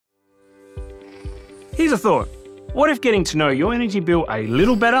Here's a thought. What if getting to know your energy bill a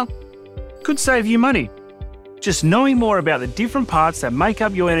little better could save you money? Just knowing more about the different parts that make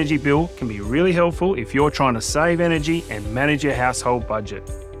up your energy bill can be really helpful if you're trying to save energy and manage your household budget.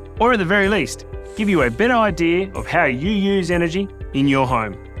 Or at the very least, give you a better idea of how you use energy in your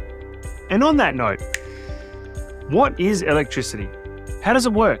home. And on that note, what is electricity? How does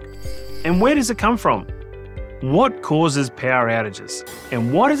it work? And where does it come from? What causes power outages?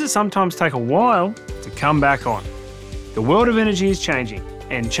 And why does it sometimes take a while to come back on? The world of energy is changing,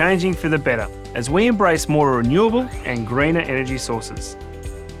 and changing for the better, as we embrace more renewable and greener energy sources.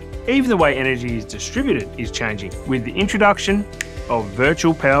 Even the way energy is distributed is changing with the introduction of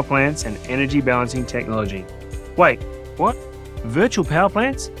virtual power plants and energy balancing technology. Wait, what? Virtual power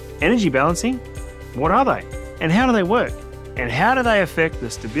plants? Energy balancing? What are they? And how do they work? And how do they affect the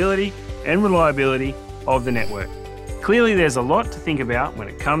stability and reliability of the network? Clearly there's a lot to think about when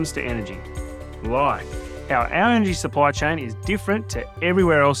it comes to energy. Like how our energy supply chain is different to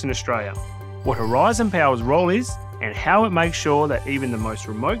everywhere else in Australia, what Horizon Power's role is, and how it makes sure that even the most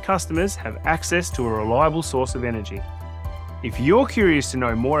remote customers have access to a reliable source of energy. If you're curious to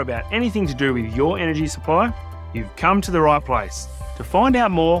know more about anything to do with your energy supply, you've come to the right place. To find out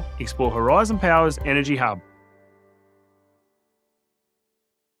more, explore Horizon Power's Energy Hub.